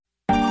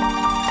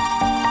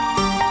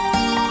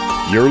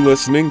You're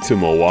listening to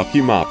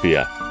Milwaukee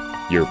Mafia,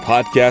 your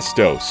podcast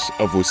dose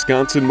of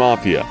Wisconsin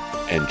Mafia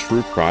and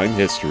true crime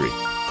history.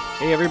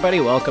 Hey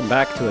everybody, welcome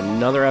back to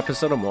another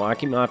episode of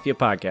Milwaukee Mafia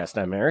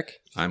Podcast. I'm Eric.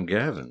 I'm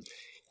Gavin.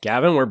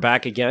 Gavin, we're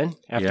back again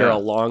after a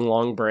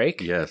long break.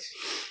 Yes.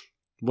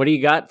 What do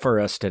you got for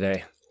us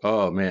today?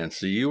 Oh man,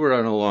 so you were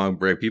on a long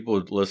break.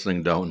 People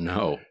listening don't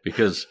know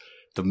because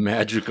the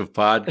magic of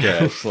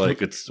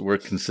podcasts, we're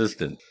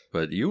consistent.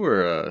 But you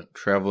were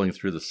traveling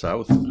through the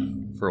South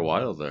for a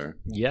while there.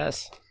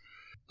 Yes.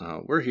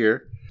 We're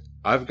here.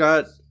 I've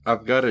got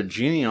a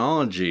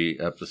genealogy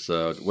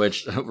episode,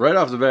 which right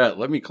off the bat,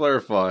 let me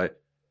clarify,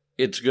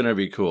 it's gonna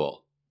be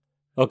cool.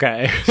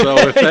 Okay. So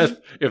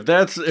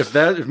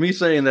if me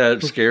saying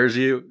that scares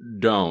you,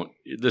 don't.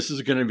 This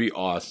is gonna be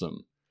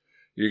awesome.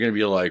 You're gonna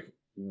be like,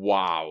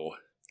 wow.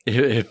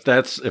 If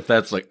that's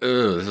like,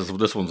 ugh,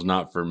 this one's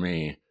not for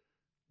me.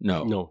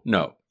 No.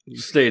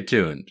 Stay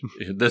tuned.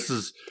 This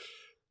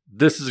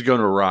is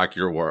gonna rock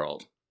your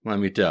world. Let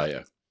me tell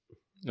you.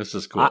 This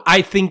is cool.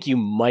 I think you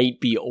might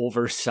be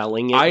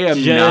overselling it. I am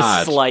just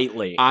not.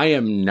 Slightly. I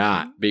am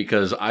not,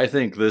 because I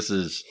think this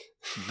is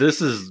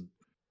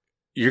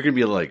you're gonna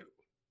be like,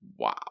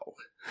 wow.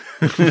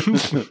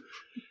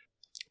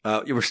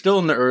 We're still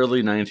in the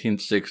early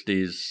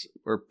 1960s.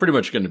 We're pretty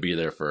much going to be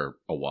there for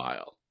a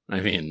while. I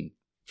mean,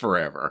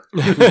 forever.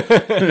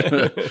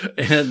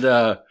 And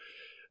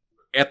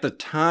at the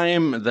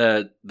time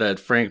that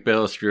Frank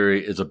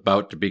Balistrieri is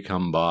about to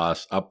become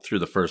boss, up through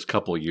the first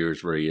couple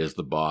years where he is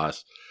the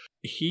boss,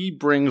 he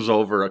brings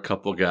over a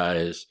couple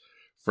guys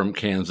from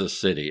Kansas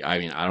City. I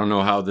mean, I don't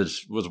know how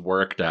this was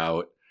worked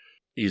out.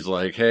 He's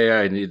like, hey,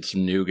 I need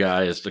some new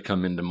guys to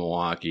come into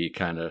Milwaukee,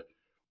 kind of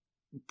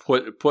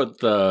put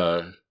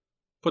the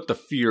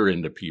fear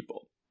into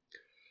people.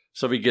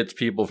 So he gets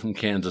people from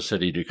Kansas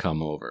City to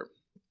come over.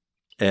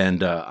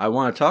 And I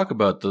want to talk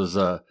about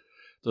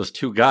those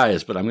two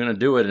guys, but I'm going to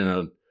do it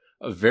in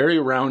a very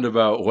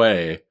roundabout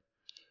way,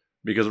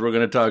 because we're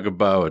going to talk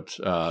about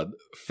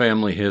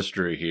family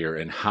history here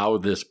and how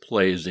this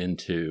plays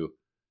into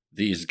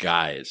these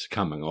guys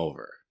coming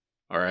over.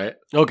 All right?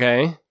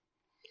 Okay.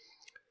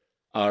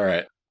 All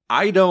right.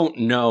 I don't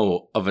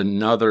know of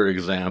another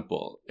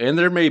example, and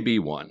there may be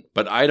one,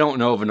 but I don't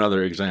know of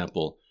another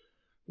example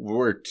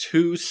where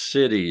two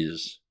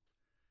cities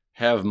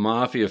have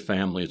mafia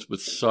families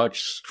with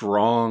such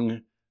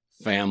strong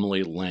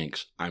family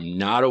links. I'm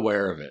not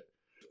aware of it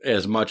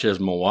as much as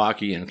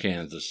Milwaukee and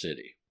Kansas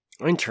City.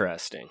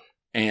 Interesting.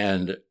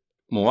 And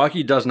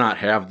Milwaukee does not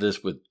have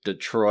this with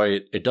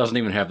Detroit. It doesn't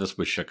even have this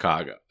with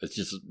Chicago. It's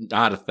just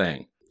not a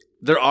thing.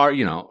 There are,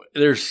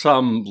 there's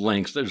some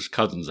links. There's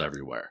cousins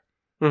everywhere.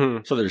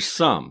 Mm-hmm. So there's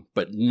some,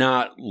 but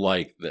not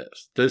like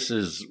this. This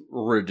is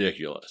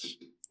ridiculous.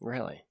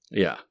 Really?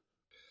 Yeah.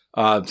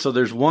 So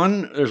there's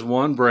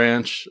one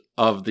branch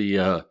of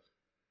the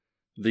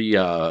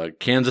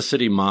Kansas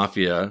City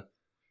Mafia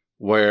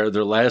where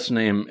their last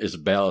name is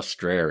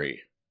Balistrieri.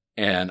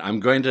 And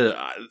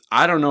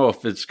I don't know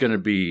if it's going to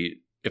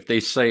be, if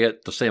they say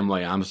it the same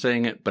way I'm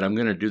saying it, but I'm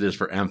going to do this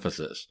for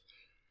emphasis.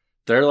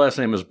 Their last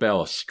name is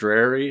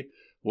Balistrieri,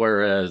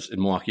 whereas in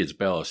Milwaukee it's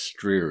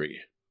Balistrieri.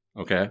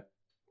 Okay?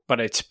 But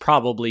it's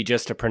probably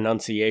just a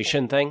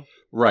pronunciation thing?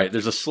 Right.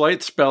 There's a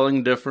slight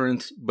spelling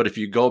difference, but if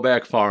you go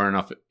back far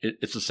enough,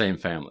 it's the same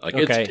family. Like,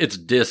 okay. It's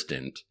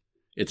distant.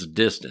 It's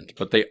distant,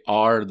 but they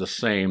are the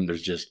same.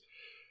 There's just,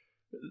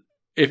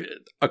 if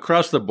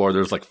across the board,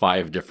 there's like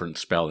 5 different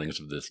spellings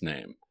of this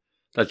name.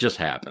 That just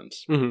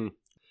happens. Mm-hmm.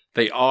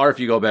 They are, if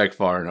you go back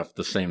far enough,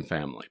 the same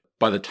family.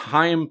 By the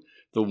time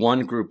the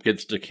one group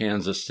gets to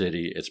Kansas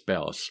City, it's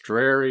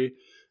Balistrieri,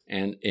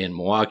 and in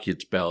Milwaukee,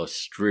 it's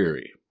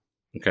Balistrieri.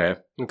 Okay?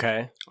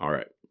 Okay. All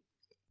right.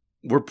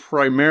 We're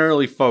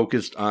primarily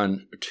focused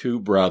on 2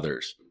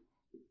 brothers.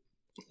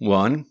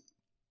 One,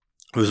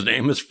 whose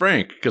name is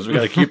Frank, because we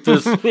got to keep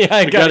this.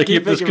 Yeah, we got to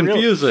keep this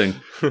confusing,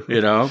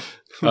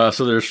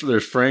 So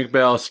there's Frank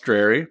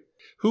Balistrieri,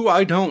 who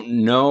I don't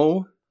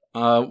know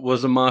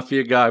was a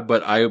mafia guy,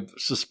 but I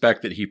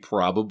suspect that he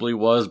probably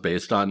was,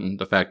 based on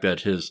the fact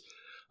that his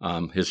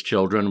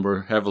children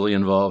were heavily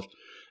involved,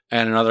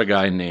 and another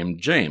guy named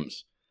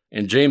James.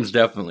 And James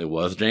definitely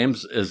was.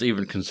 James is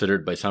even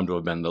considered by some to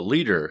have been the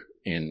leader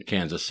in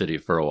Kansas City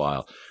for a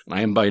while. And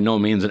I am by no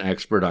means an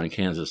expert on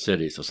Kansas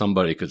City, so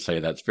somebody could say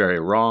that's very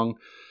wrong.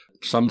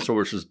 Some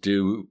sources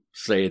do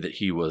say that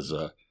he was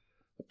a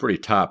pretty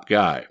top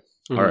guy.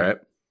 Mm-hmm. All right.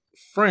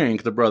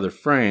 Frank, the brother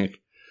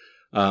Frank,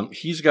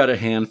 he's got a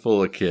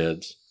handful of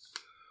kids.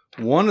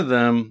 One of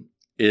them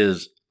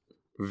is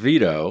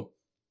Vito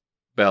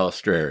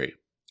Balistrieri.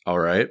 All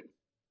right.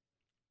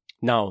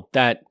 No,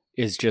 that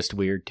is just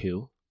weird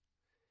too.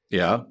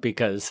 Yeah,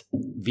 because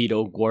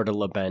Vito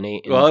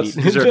Guardalabene. Well,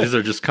 these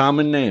are just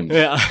common names.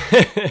 Yeah,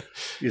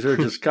 these are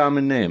just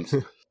common names.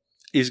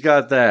 He's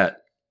got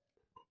that.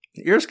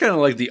 Here's kind of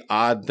like the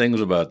odd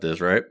things about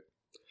this, right?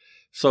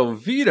 So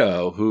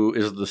Vito, who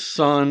is the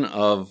son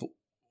of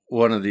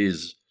one of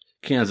these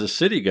Kansas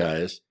City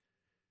guys,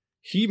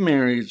 he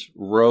marries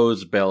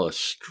Rose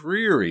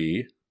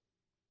Balistrieri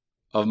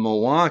of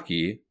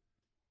Milwaukee,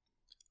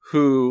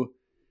 who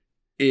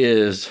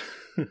is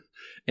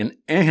an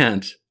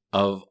aunt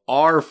of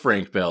our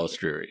Frank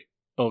Balistrieri.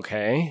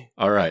 Okay.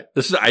 All right.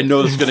 I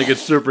know this is going to get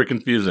super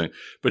confusing,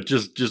 but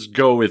just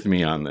go with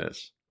me on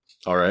this.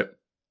 All right.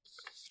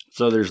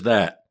 So there's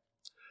that.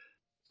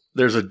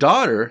 There's a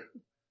daughter.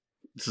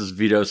 This is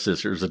Vito's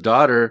sister. There's a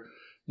daughter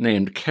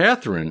named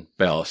Catherine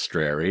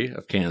Balistrieri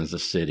of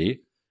Kansas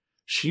City.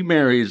 She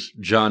marries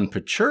John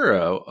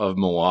Pachuro of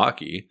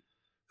Milwaukee,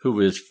 who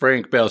is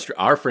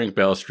our Frank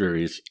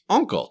Balistrieri's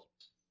uncle.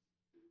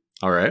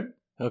 All right.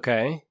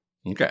 Okay.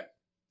 Okay.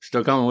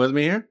 Still coming with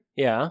me here?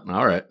 Yeah.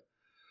 All right.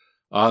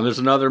 There's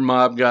another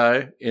mob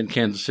guy in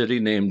Kansas City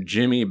named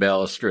Jimmy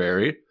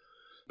Balistrieri,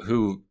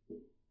 who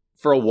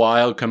for a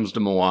while comes to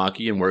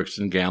Milwaukee and works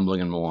in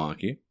gambling in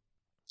Milwaukee.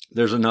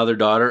 There's another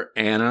daughter,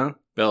 Anna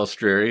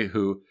Balistrieri,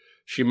 who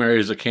she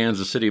marries a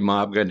Kansas City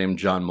mob guy named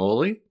John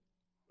Moley.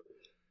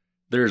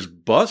 There's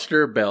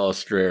Buster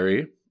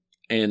Balistrieri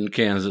in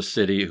Kansas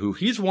City, who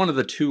he's one of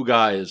the two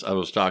guys I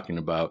was talking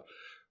about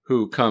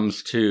who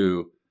comes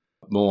to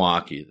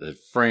Milwaukee,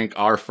 that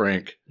our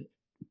Frank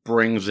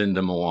brings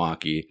into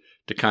Milwaukee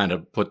to kind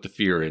of put the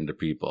fear into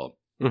people.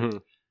 Mm-hmm.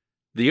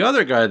 The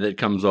other guy that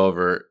comes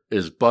over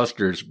is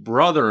Buster's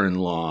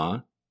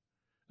brother-in-law,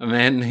 a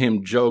man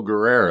named Joe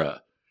Guerrera.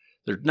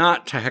 They're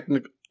not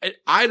technical.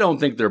 I don't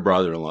think they're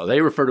brother-in-law.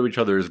 They refer to each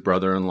other as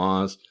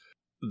brother-in-laws.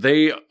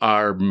 They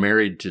are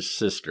married to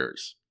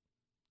sisters.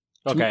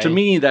 Okay. To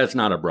me, that's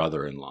not a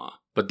brother-in-law,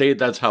 but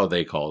that's how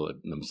they call it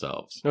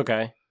themselves.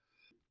 Okay.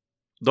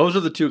 Those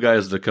are the two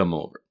guys that come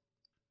over.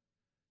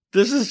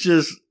 This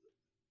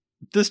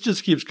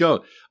just keeps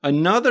going.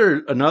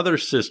 Another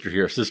sister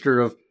here, sister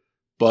of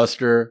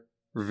Buster,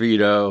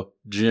 Vito,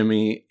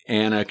 Jimmy,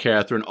 Anna,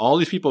 Catherine, all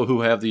these people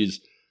who have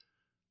these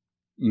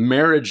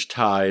marriage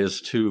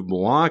ties to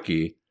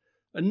Milwaukee.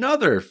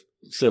 Another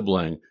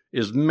sibling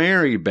is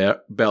Mary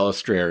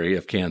Balistrieri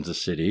of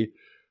Kansas City,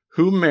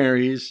 who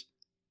marries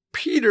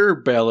Peter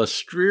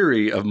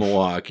Balistrieri of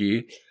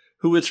Milwaukee,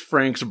 who is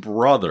Frank's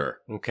brother.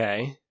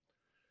 Okay.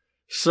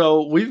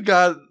 So we've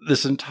got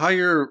this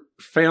entire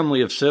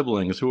family of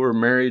siblings who are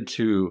married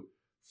to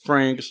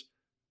Frank's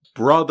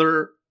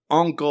brother,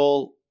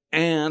 uncle,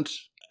 aunt.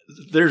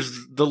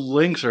 The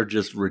links are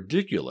just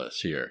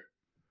ridiculous here,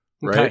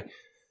 right? Okay.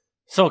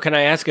 So can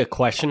I ask a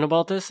question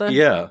about this then?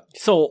 Yeah.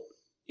 So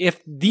if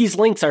these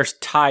links are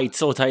tied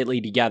so tightly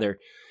together,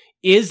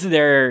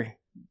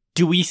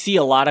 do we see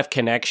a lot of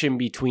connection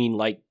between,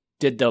 like,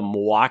 did the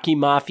Milwaukee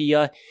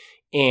Mafia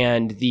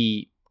and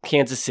the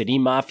Kansas City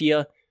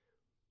Mafia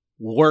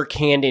work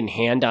hand in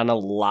hand on a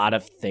lot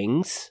of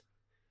things?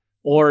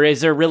 Or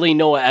is there really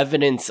no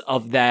evidence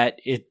of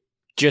that? It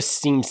just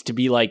seems to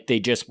be like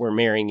they just were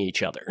marrying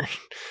each other.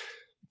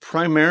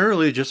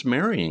 Primarily just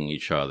marrying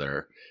each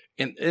other.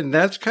 And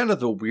that's kind of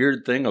the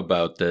weird thing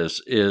about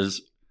this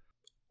is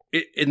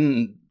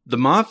in the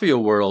Mafia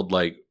world,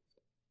 like,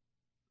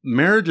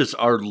 marriages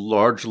are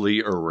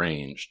largely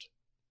arranged.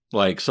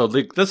 Like, so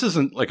this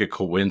isn't like a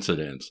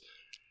coincidence.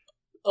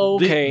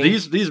 Okay.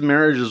 These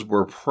marriages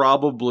were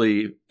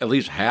probably, at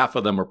least half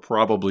of them are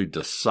probably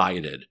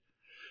decided.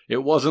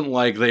 It wasn't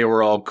like they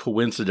were all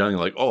coincidentally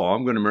like, oh,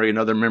 I'm going to marry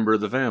another member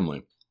of the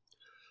family.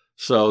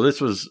 So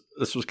this was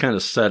kind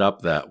of set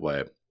up that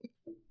way.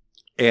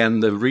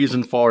 And the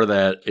reason for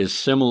that is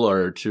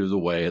similar to the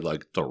way,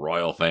 like, the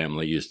royal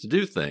family used to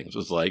do things.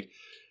 It's like,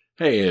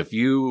 hey,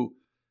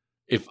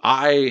 if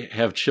I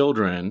have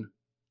children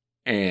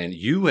and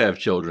you have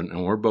children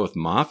and we're both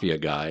mafia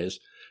guys,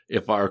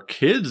 if our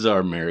kids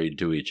are married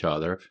to each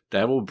other,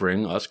 that will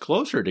bring us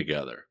closer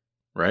together,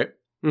 right?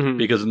 Mm-hmm.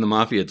 Because in the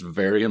Mafia, it's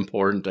very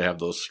important to have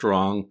those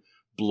strong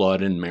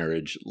blood and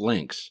marriage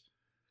links.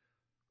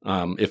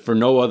 If for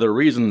no other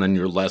reason, then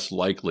you're less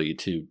likely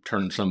to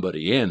turn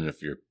somebody in if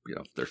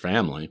if they're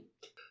family.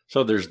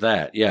 So there's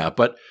that, yeah.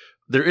 But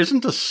there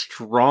isn't a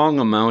strong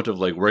amount of,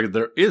 like, where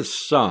there is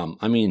some.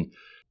 I mean,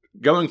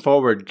 going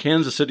forward,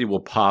 Kansas City will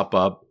pop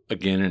up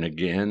again and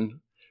again,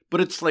 but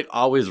it's, like,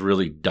 always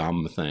really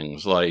dumb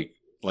things. Like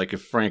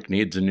if Frank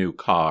needs a new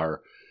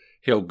car,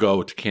 he'll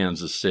go to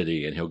Kansas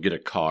City and he'll get a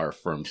car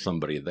from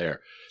somebody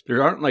there.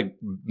 There aren't, like,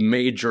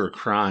 major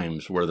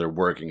crimes where they're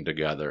working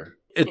together.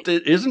 It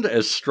isn't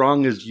as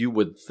strong as you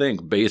would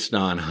think based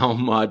on how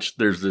much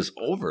there's this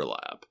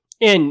overlap.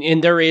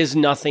 And there is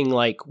nothing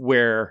like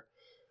where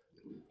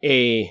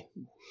I'm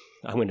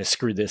going to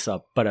screw this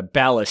up, but a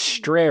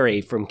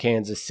Balistrieri from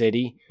Kansas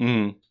City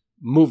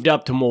moved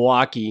up to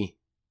Milwaukee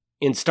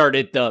and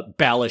started the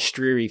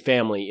Balistrieri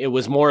family. It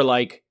was more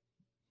like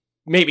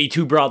maybe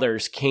two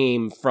brothers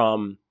came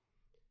from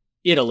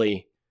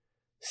Italy,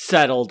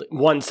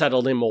 one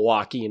settled in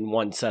Milwaukee and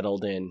one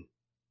settled in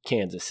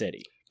Kansas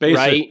City.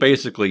 Right?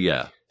 Basically,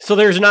 yeah. So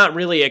there's not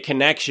really a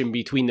connection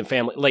between the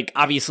family. Like,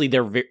 obviously,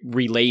 they're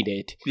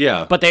related.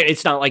 Yeah. But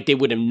it's not like they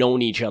would have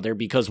known each other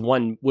because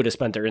one would have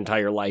spent their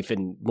entire life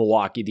in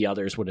Milwaukee. The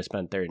others would have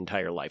spent their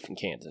entire life in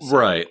Kansas.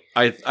 Right.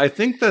 I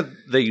think that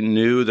they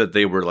knew that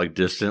they were, like,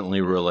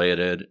 distantly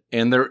related.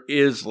 And there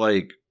is,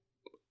 like,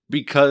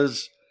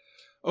 because,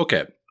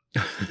 okay.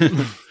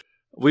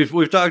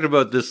 We've talked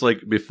about this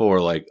like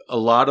before. Like a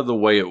lot of the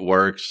way it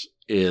works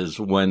is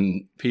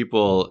when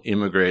people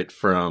immigrate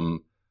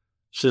from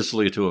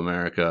Sicily to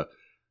America,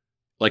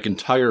 like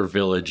entire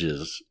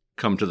villages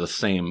come to the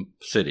same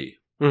city.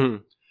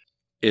 Mm-hmm.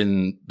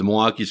 In the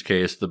Milwaukee's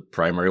case, the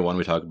primary one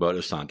we talk about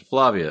is Santa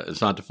Flavia. And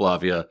Santa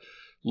Flavia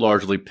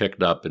largely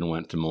picked up and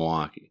went to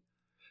Milwaukee.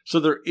 So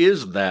there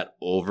is that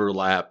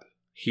overlap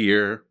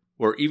here,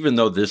 where even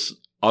though this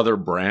other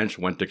branch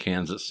went to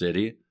Kansas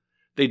City,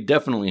 they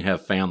definitely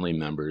have family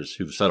members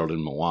who've settled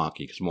in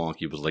Milwaukee, because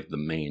Milwaukee was like the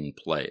main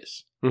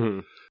place.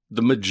 Mm-hmm.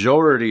 The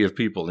majority of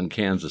people in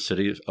Kansas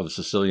City, of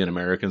Sicilian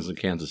Americans in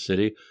Kansas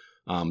City,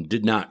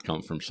 did not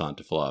come from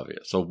Santa Flavia.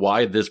 So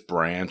why this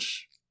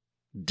branch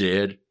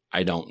did,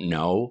 I don't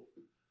know.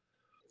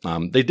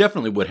 They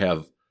definitely would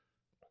have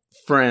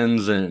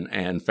friends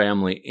and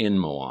family in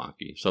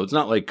Milwaukee. So it's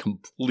not like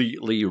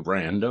completely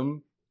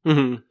random.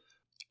 Mm-hmm.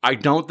 I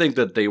don't think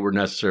that they were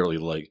necessarily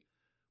like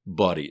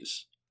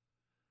buddies.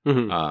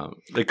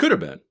 Mm-hmm. They could have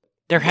been.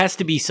 There has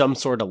to be some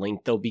sort of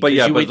link, though.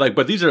 Because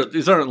but these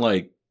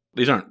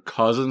aren't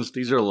cousins.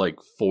 These are like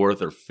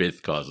fourth or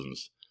fifth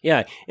cousins.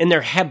 Yeah, and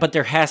there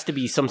has to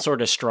be some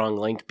sort of strong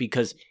link,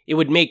 because it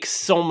would make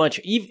so much.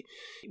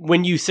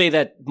 When you say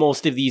that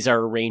most of these are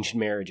arranged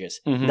marriages,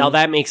 Mm-hmm. now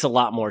that makes a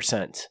lot more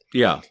sense.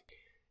 Yeah.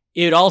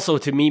 It also,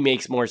 to me,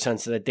 makes more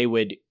sense that they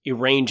would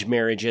arrange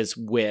marriages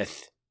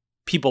with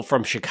people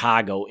from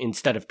Chicago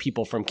instead of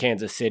people from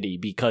Kansas City,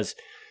 because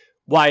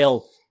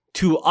while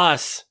to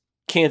us,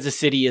 Kansas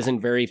City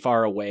isn't very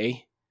far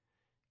away,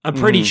 I'm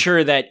pretty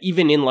sure that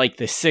even in like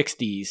the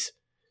 60s,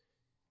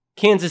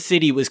 Kansas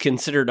City was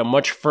considered a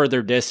much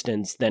further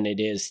distance than it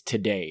is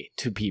today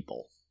to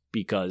people,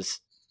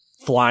 because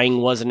flying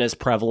wasn't as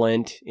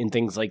prevalent and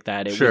things like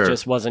that. It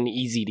just wasn't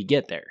easy to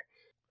get there.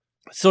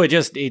 So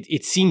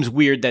it seems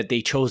weird that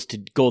they chose to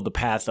go the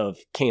path of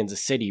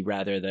Kansas City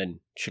rather than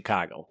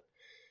Chicago.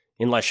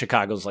 Unless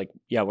Chicago's like,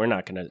 yeah, we're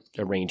not going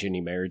to arrange any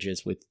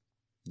marriages with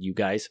you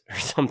guys or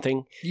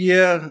something.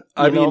 Yeah.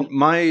 I mean,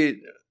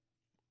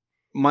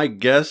 my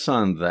guess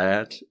on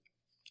that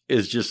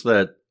is just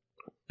that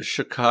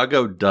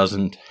Chicago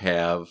doesn't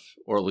have,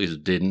 or at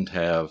least didn't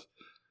have,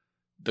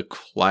 the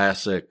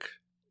classic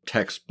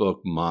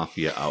textbook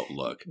mafia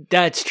outlook.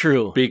 That's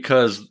true.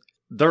 Because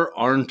there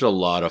aren't a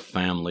lot of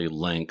family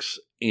links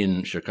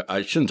in Chicago.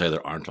 I shouldn't say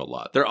there aren't a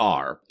lot. There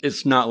are.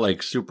 It's not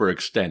like super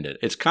extended.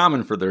 It's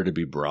common for there to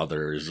be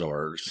brothers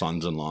or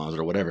sons-in-laws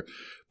or whatever,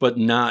 but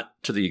not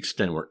to the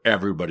extent where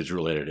everybody's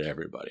related to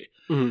everybody.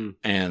 Mm-hmm.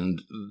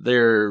 And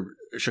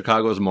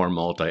Chicago's more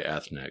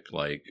multi-ethnic.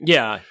 Like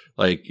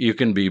you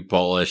can be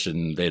Polish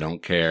and they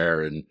don't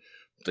care, and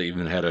they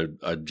even had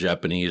a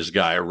Japanese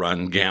guy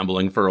run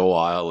gambling for a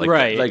while.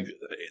 Like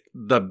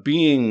the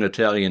being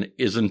Italian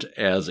isn't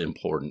as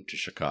important to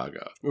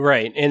Chicago.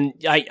 Right. And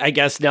I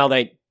guess now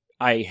that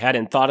I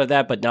hadn't thought of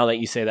that, but now that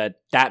you say that,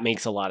 that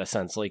makes a lot of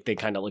sense. Like they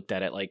kind of looked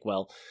at it like,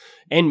 well,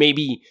 and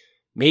maybe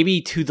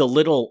to the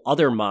little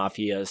other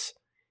mafias,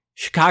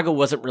 Chicago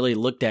wasn't really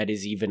looked at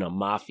as even a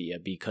mafia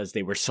because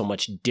they were so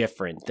much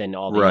different than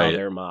all the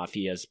other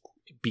mafias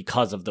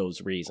because of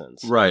those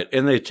reasons. Right.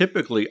 And they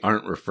typically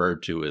aren't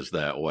referred to as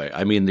that way.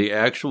 I mean, the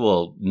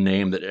actual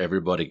name that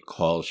everybody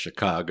calls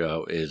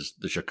Chicago is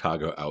the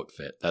Chicago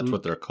Outfit. That's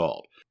what they're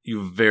called.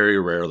 You very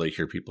rarely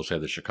hear people say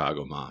the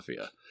Chicago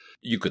Mafia.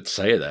 You could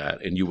say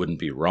that and you wouldn't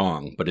be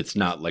wrong, but it's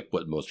not like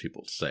what most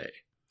people say.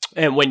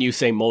 And when you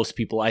say most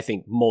people, I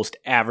think most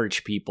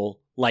average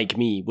people like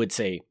me would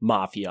say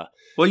mafia.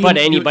 Well, but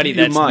anybody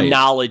that's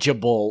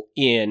knowledgeable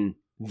in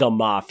the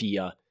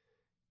mafia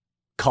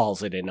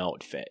calls it an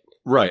outfit.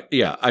 Right.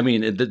 Yeah. I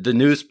mean,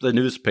 the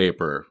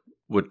newspaper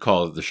would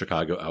call it the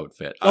Chicago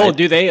Outfit. Oh,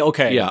 do they?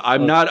 Okay. Yeah.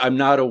 I'm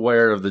not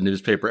aware of the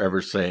newspaper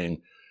ever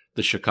saying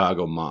the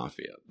Chicago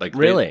Mafia. Like,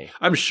 really?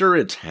 I'm sure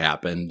it's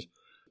happened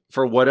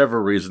for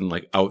whatever reason.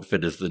 Like,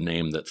 Outfit is the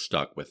name that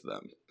stuck with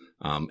them.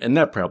 And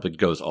that probably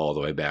goes all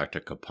the way back to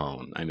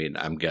Capone. I mean,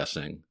 I'm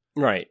guessing.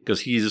 Right.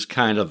 Because he's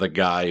kind of the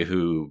guy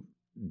who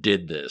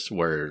did this,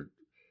 where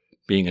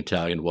being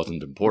Italian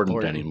wasn't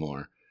important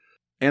anymore.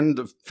 And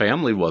the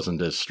family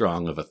wasn't as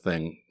strong of a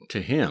thing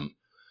to him.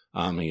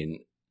 I mean,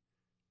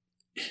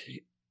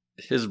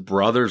 his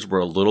brothers were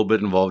a little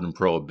bit involved in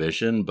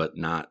Prohibition, but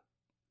not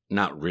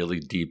really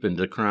deep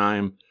into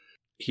crime.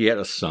 He had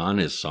a son.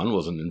 His son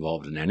wasn't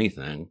involved in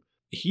anything.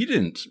 He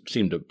didn't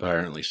seem to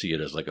apparently see it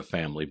as like a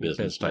family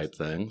business type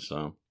thing.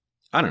 So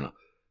I don't know.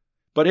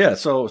 But yeah,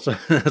 so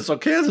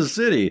Kansas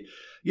City,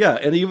 yeah,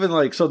 and even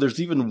like, so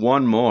there's even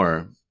one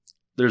more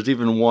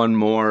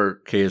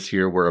case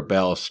here where a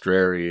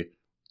Balistreri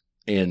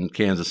in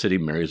Kansas City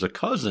marries a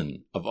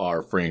cousin of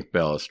our Frank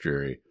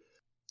Balistreri.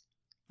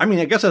 I mean,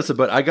 I guess that's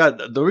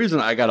the reason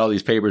I got all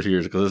these papers here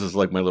is because this is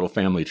like my little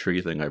family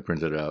tree thing I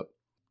printed out.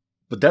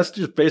 But that's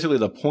just basically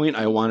the point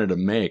I wanted to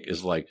make,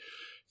 is like,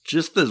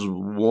 just this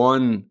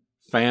one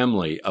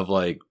family of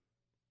like,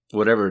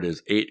 whatever it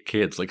is, 8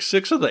 kids, like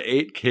 6 of the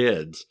 8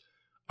 kids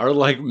are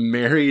like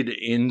married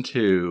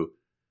into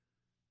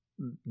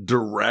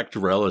direct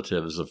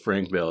relatives of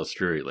Frank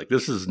Balistreri. Like,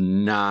 this is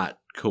not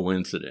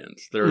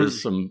coincidence. There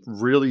is some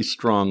really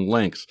strong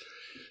links.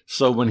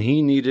 So when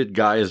he needed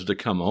guys to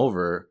come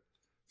over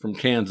from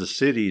Kansas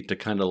City to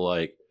kind of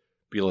like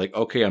be like,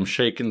 okay, I'm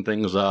shaking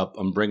things up.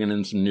 I'm bringing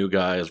in some new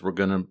guys. We're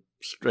going to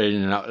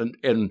straighten it out.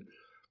 And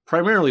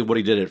primarily what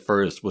he did at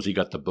first was he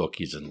got the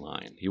bookies in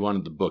line. He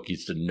wanted the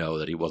bookies to know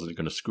that he wasn't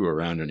going to screw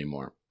around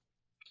anymore.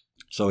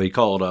 So he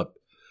called up,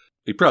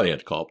 he probably had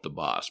to call up the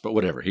boss, but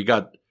whatever. He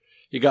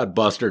got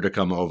Buster to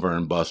come over,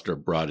 and Buster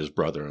brought his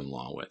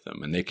brother-in-law with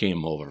him, and they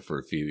came over for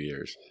a few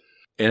years.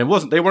 And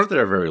they weren't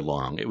there very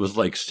long. It was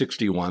like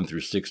 61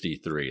 through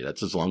 63.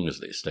 That's as long as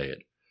they stayed.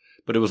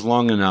 But it was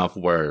long enough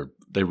where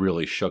they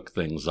really shook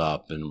things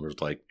up and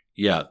was like,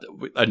 yeah,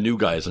 a new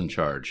guy's in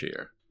charge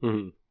here.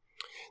 Mm-hmm.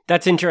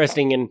 That's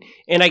interesting.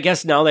 And I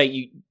guess now that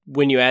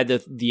when you add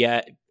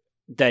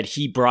that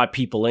he brought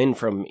people in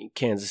from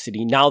Kansas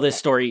City, now this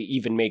story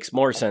even makes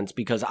more sense,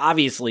 because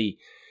obviously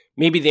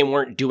maybe they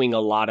weren't doing a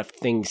lot of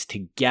things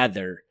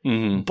together,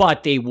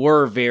 but they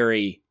were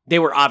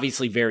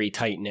obviously very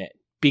tight-knit.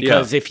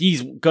 Because if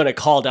he's going to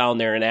call down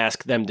there and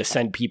ask them to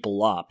send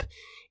people up,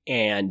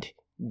 and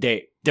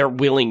they're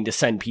willing to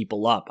send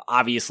people up,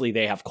 obviously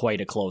they have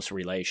quite a close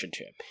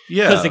relationship.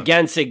 Yeah. Because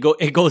again,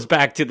 it goes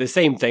back to the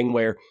same thing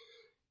where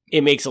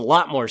it makes a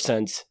lot more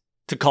sense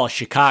to call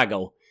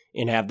Chicago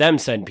and have them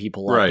send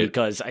people up,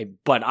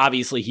 but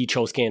obviously he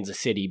chose Kansas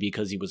City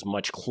because he was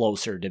much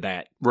closer to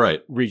that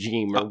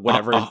regime, or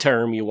whatever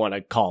term you want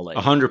to call it.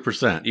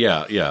 100%.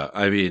 Yeah.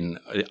 I mean,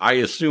 I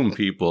assume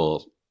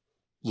people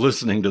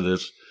listening to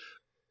this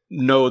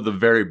know the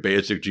very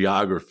basic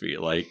geography.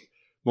 Like,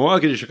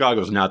 Milwaukee to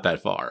Chicago is not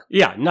that far.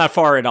 Yeah, not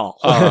far at all.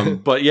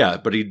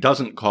 But he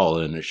doesn't call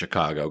in a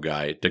Chicago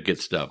guy to get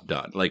stuff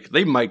done. Like,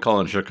 they might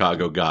call in a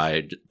Chicago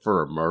guy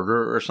for a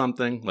murder or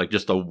something, like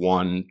just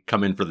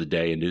come in for the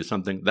day and do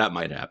something. That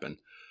might happen.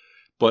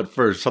 But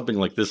for something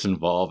like this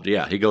involved,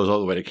 he goes all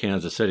the way to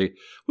Kansas City,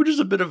 which is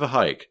a bit of a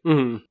hike.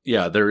 Mm-hmm.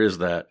 Yeah, there is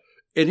that.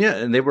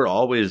 And they were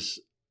always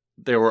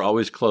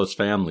close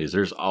families.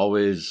 There's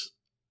always,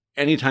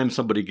 anytime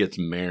somebody gets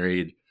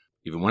married,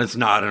 even when it's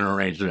not an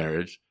arranged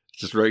marriage, it's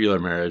just regular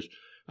marriage.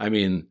 I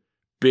mean,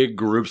 big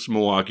groups from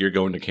Milwaukee are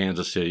going to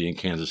Kansas City, and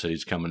Kansas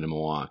City's coming to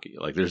Milwaukee.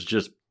 Like, there's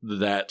just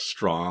that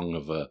strong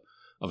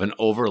of an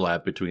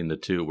overlap between the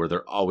two, where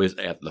they're always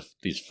at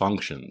these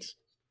functions,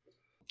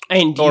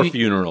 or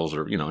funerals,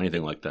 or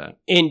anything like that.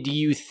 And do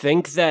you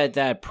think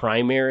that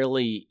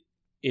primarily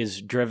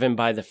is driven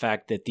by the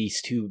fact that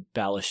these two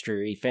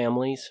Balistreri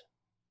families,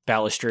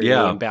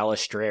 and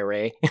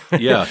Balistrere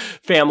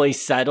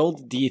families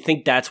settled? Do you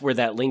think that's where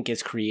that link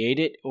is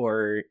created,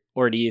 or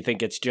do you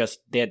think it's just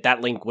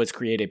that link was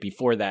created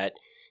before that,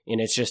 and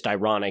it's just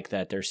ironic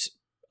that there's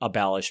a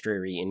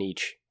Balistreri in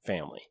each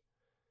family?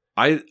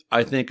 I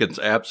think it's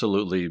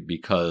absolutely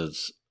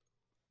because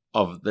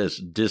of this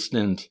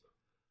distant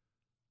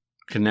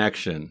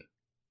connection,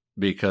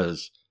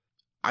 because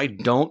I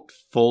don't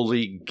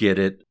fully get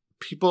it.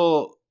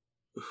 People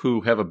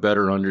who have a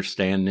better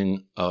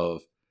understanding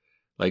of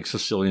like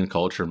Sicilian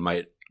culture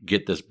might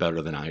get this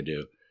better than I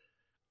do.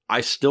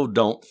 I still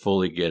don't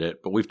fully get it,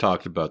 but we've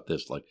talked about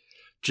this, like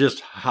just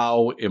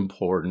how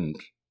important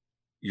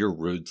your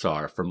roots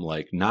are from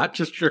like not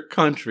just your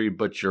country,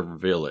 but your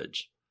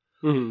village.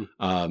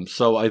 Mm-hmm.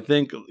 So I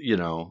think,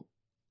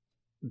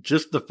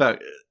 just the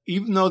fact,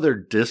 even though they're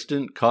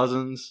distant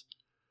cousins,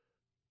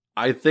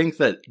 I think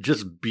that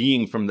just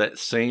being from that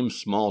same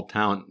small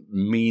town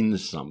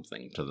means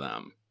something to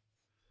them.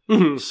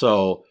 Mm-hmm.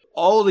 So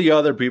all the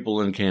other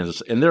people in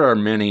Kansas, and there are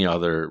many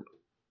other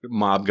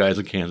mob guys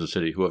in Kansas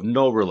City who have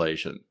no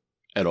relation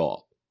at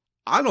all.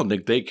 I don't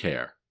think they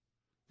care.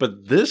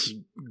 But this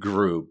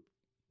group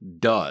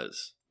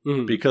does,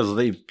 because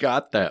they've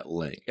got that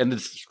link. And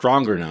it's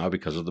stronger now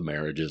because of the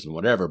marriages and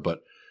whatever. But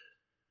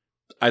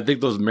I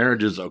think those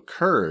marriages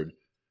occurred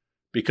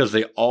because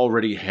they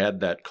already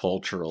had that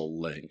cultural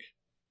link.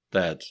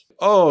 That,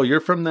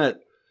 you're from that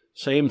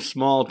same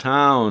small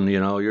town,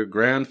 your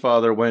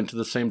grandfather went to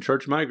the same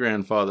church my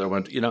grandfather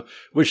went to,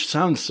 which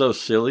sounds so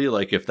silly,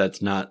 like if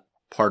that's not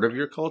part of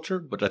your culture,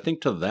 but I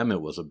think to them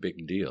it was a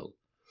big deal.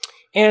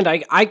 And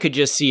I could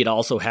just see it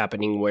also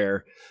happening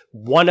where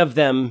one of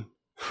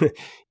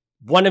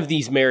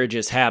these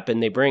marriages happen.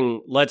 They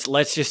bring,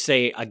 let's just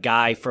say a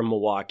guy from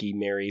Milwaukee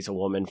marries a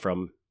woman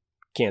from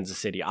Kansas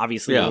City.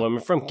 Obviously, the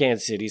woman from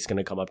Kansas City is going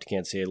to come up to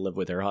Kansas City to live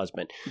with her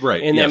husband.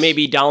 Right. And then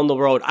maybe down the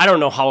road, I don't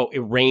know how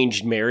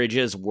arranged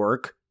marriages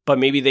work, but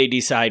maybe they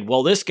decide,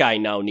 well, this guy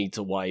now needs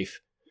a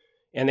wife,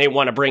 and they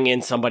want to bring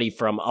in somebody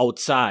from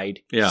outside.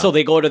 Yeah. So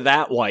they go to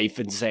that wife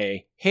and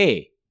say,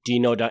 hey, do you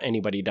know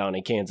anybody down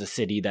in Kansas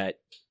City that,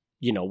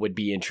 would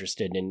be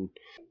interested in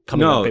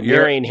coming up and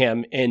marrying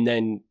him? And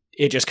then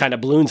it just kind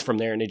of balloons from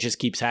there, and it just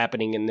keeps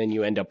happening, and then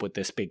you end up with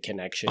this big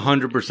connection.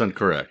 100%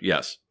 correct.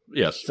 Yes.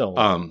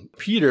 So,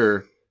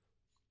 Peter,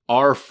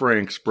 R.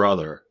 Frank's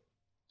brother,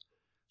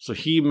 so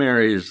he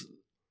marries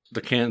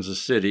the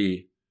Kansas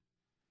City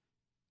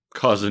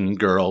cousin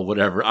girl,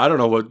 whatever. I don't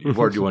know what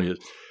word you want to use.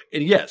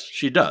 And yes,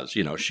 she does.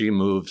 She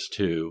moves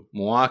to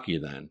Milwaukee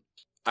then.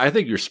 I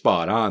think you're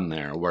spot on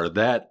there, where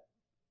that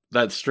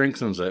that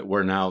strengthens it.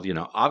 Where now,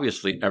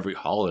 obviously every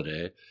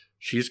holiday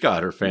she's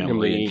got her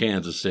family in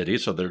Kansas City,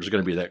 so there's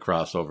going to be that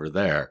crossover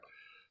there.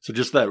 So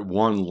just that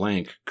one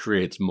link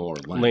creates more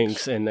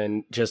links. And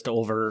then just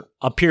over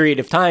a period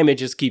of time, it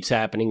just keeps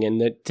happening. And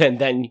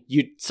then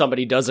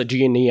somebody does a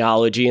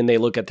genealogy and they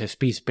look at this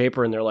piece of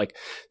paper and they're like,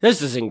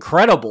 this is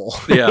incredible.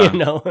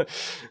 Yeah.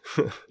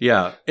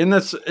 Yeah. And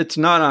it's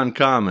not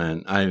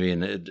uncommon. I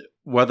mean,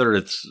 whether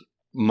it's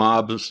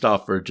mob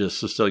stuff or just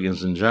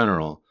Sicilians in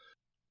general,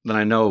 then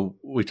I know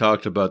we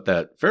talked about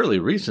that fairly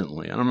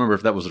recently. I don't remember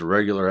if that was a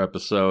regular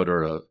episode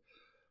or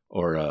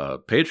a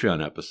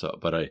Patreon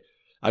episode, but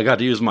I got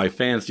to use my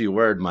fancy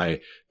word, my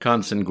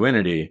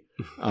consanguinity,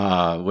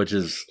 which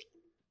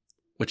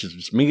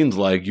just means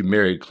like you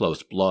married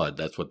close blood.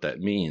 That's what that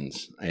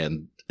means.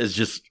 And it's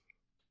just,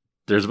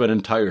 there's been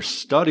entire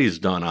studies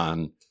done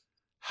on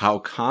how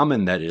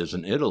common that is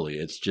in Italy.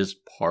 It's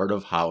just part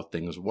of how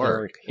things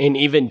work. And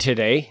even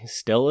today,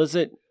 still is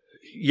it?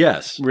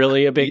 Yes.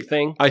 Really a big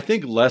thing? I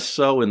think less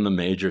so in the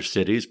major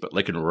cities, but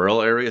like in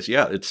rural areas,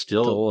 yeah, it's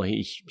still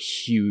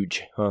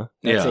huge, huh?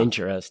 That's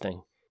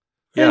interesting.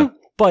 Yeah.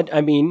 But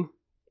I mean,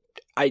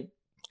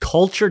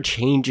 culture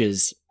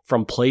changes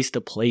from place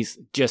to place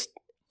just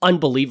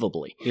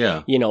unbelievably.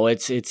 Yeah.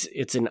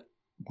 It's an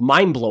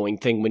mind-blowing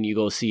thing when you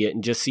go see it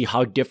and just see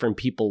how different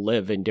people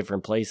live in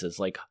different places.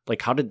 Like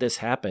how did this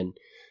happen?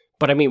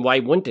 But I mean, why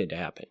wouldn't it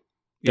happen?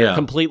 They're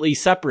completely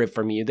separate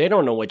from you. They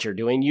don't know what you're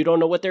doing. You don't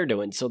know what they're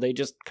doing. So they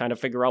just kind of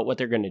figure out what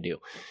they're going to do.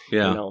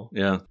 Yeah.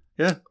 Yeah.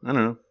 I don't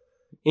know.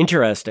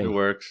 Interesting. It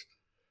works.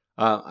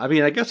 I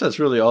mean, I guess that's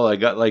really all I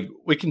got. Like,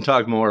 we can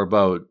talk more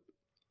about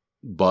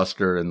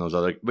Buster and those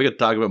other, we could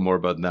talk about more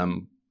about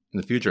them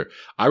in the future.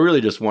 I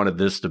really just wanted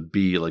this to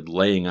be like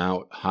laying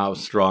out how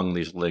strong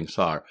these links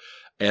are.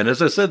 And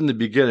as I said in the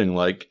beginning,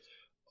 like,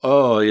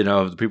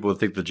 people would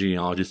think the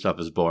genealogy stuff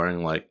is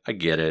boring. Like, I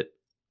get it.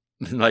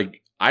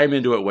 Like, I'm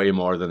into it way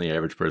more than the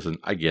average person.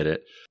 I get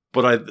it.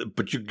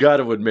 But you got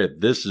to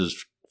admit, this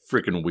is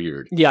freaking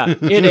weird. Yeah,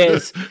 it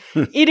is.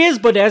 It is,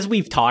 but as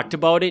we've talked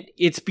about it,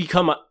 it's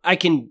become, I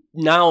can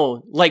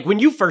now, like when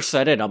you first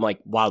said it, I'm like,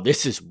 wow,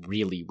 this is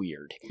really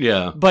weird.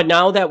 Yeah. But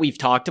now that we've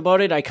talked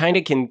about it,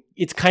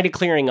 it's kind of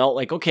clearing out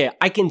like, okay,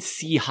 I can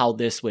see how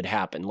this would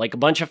happen. Like a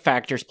bunch of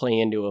factors play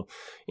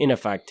in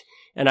effect,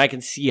 and I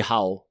can see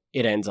how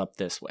it ends up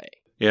this way.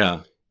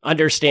 Yeah.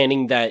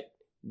 Understanding that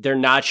they're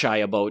not shy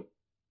about,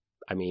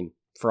 I mean,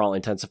 for all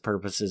intents and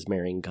purposes,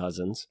 marrying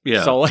cousins.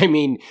 Yeah. So, I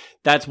mean,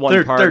 that's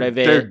one part of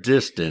it. They're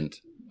distant.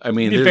 I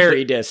mean, they're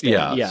very distant.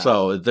 Yeah.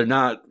 So they're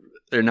not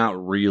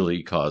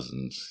really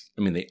cousins.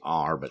 I mean, they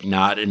are, but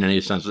not in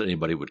any sense that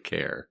anybody would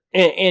care.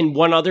 And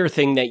one other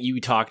thing that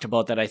you talked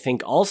about that I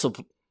think also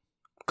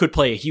could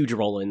play a huge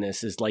role in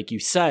this is, like you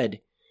said,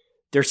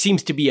 there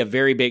seems to be a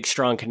very big,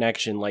 strong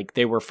connection. Like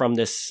they were from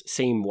this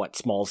same,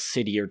 small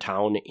city or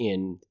town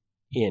in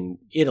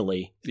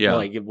Italy. Yeah.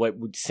 Like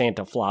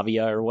Santa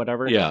Flavia or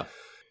whatever. Yeah.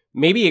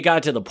 Maybe it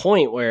got to the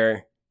point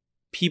where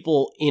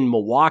people in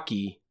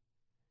Milwaukee,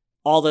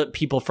 all the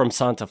people from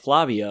Santa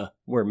Flavia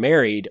were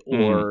married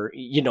or,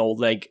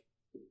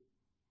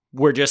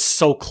 were just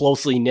so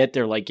closely knit.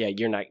 They're like, yeah,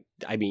 you're not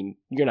going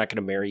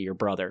to marry your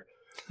brother.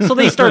 So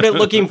they started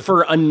looking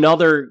for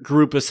another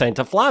group of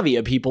Santa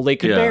Flavia people they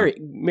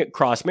could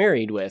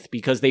cross-married with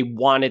because they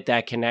wanted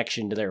that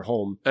connection to their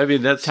home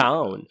town.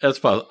 That's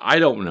possible. I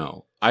don't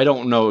know. I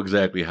don't know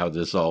exactly how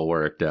this all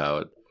worked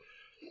out.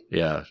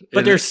 Yeah.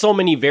 But there's so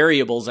many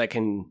variables that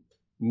can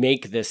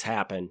make this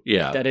happen.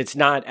 Yeah. That it's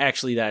not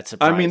actually that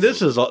surprising. I mean,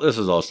 this is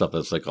all stuff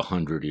that's like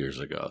 100 years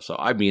ago. So,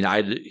 I mean,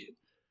 I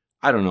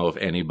don't know if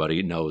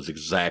anybody knows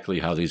exactly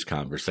how these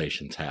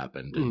conversations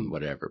happened and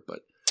whatever,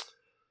 but.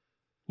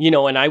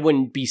 And I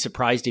wouldn't be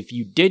surprised if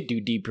you did do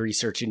deep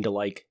research into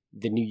like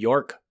the New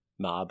York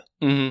mob.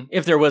 Mm-hmm.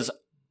 If there was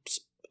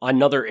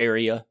another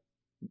area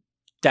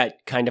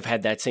that kind of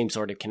had that same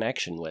sort of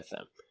connection with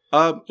them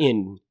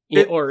in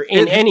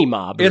any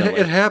mob.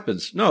 It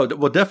happens. No,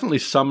 well, definitely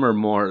some are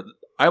more.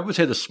 I would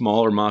say the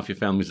smaller mafia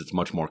families, it's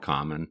much more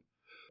common.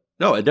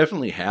 No, it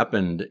definitely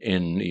happened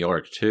in New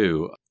York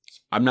too.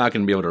 I'm not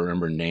going to be able to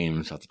remember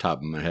names off the top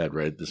of my head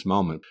right at this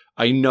moment.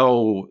 I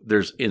know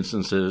there's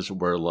instances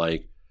where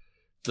like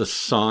the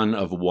son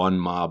of one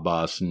mob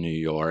boss in New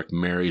York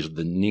marries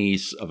the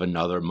niece of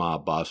another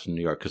mob boss in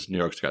New York because New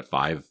York's got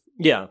 5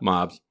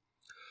 mobs.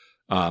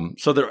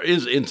 So there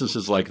is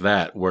instances like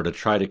that where to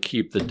try to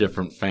keep the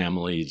different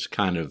families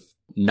kind of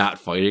not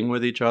fighting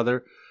with each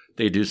other,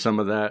 they do some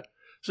of that.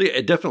 So yeah,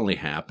 it definitely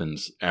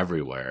happens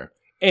everywhere.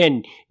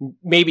 And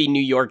maybe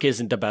New York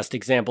isn't the best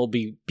example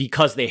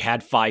because they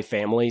had 5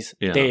 families.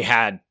 Yeah. They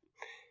had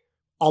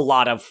a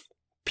lot of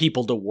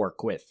people to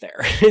work with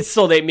there.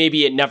 So that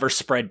maybe it never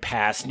spread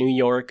past New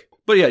York.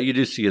 But yeah, you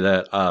do see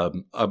that.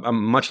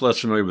 I'm much less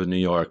familiar with New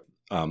York.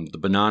 The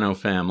Bonanno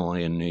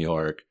family in New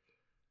York.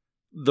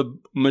 the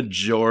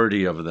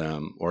majority of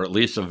them, or at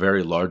least a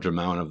very large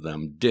amount of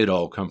them, did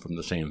all come from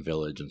the same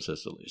village in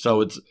Sicily.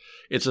 So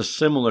it's a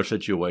similar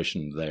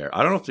situation there.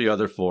 I don't know if the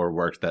other 4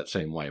 worked that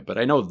same way, but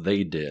I know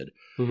they did,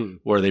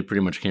 where they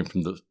pretty much came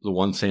from the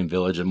one same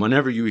village. And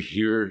whenever you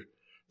hear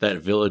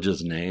that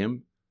village's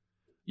name,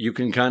 you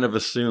can kind of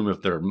assume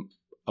if they're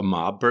a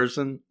mob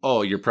person,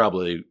 oh, you're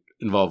probably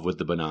involved with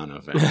the banana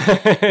family.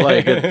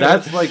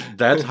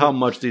 That's how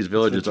much these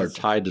villages are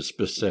tied to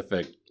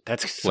specific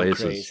That's places.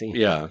 So crazy.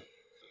 Yeah.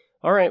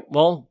 All right.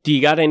 Well, do you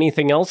got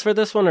anything else for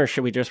this one, or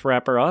should we just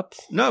wrap her up?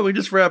 No, we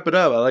just wrap it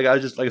up. Like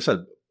I said,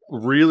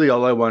 really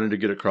all I wanted to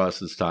get across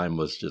this time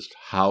was just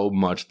how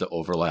much the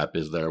overlap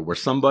is there, where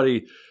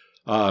somebody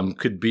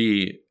could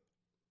be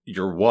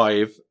your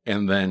wife,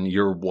 and then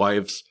your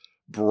wife's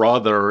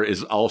brother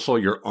is also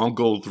your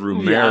uncle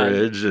through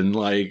marriage. And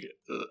like,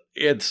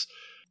 it's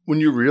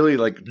when you really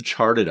like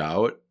chart it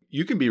out,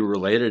 you can be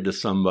related to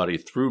somebody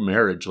through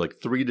marriage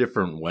like 3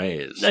 different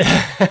ways.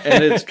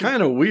 And it's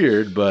kind of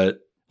weird, but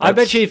I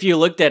bet you if you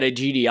looked at a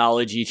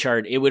genealogy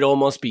chart, it would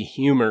almost be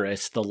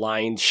humorous, the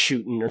lines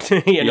shooting,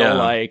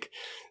 like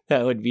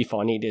that would be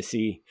funny to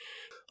see.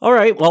 All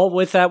right. Well,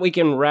 with that, we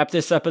can wrap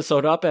this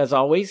episode up. As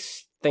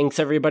always, thanks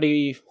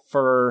everybody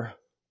for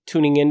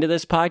tuning into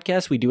this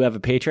podcast. We do have a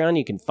Patreon.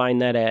 You can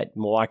find that at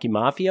Milwaukee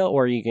Mafia,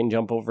 or you can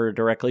jump over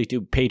directly to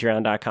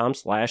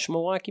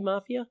patreon.com/Milwaukee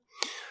Mafia.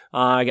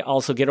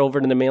 Also get over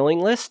to the mailing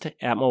list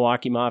at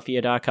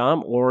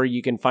MilwaukeeMafia.com, or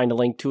you can find a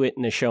link to it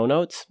in the show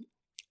notes.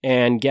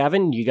 And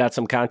Gavin, you got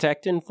some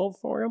contact info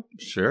for him?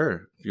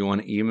 Sure. If you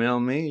want to email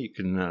me, you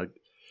can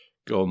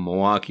go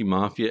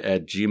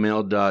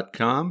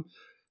MilwaukeeMafia@gmail.com.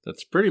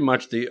 That's pretty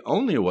much the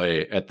only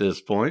way at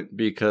this point,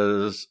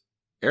 because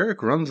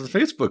Eric runs the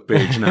Facebook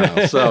page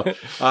now. So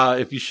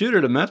if you shoot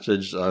it a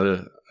message,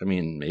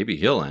 maybe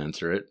he'll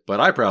answer it, but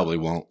I probably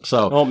won't.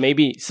 So,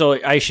 maybe.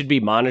 So I should be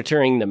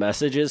monitoring the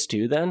messages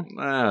too then?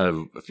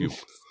 If you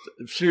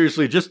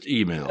seriously, just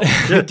email.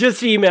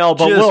 Just email,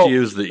 but we'll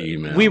use the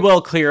email. We will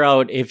clear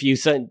out if you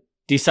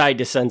decide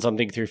to send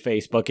something through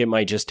Facebook. It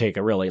might just take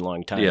a really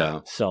long time. Yeah.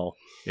 So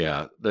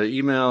yeah, the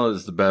email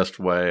is the best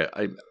way.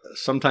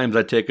 Sometimes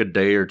I take a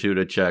day or 2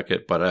 to check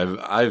it, but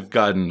I've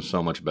gotten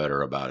so much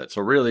better about it.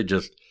 So really,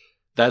 just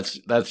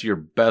that's your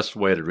best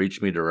way to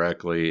reach me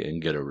directly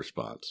and get a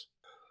response.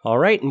 All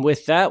right, and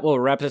with that, we'll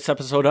wrap this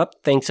episode up.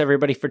 Thanks,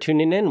 everybody, for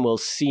tuning in. We'll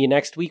see you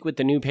next week with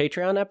the new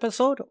Patreon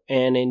episode,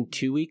 and in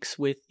 2 weeks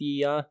with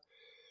the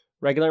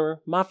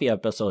regular Mafia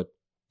episode.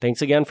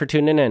 Thanks again for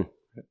tuning in.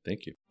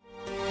 Thank you.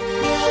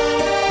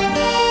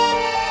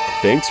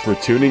 Thanks for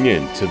tuning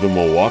in to the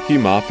Milwaukee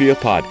Mafia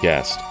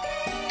podcast.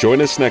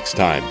 Join us next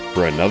time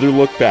for another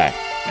look back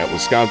at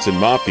Wisconsin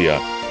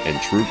Mafia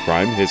and true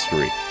crime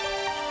history.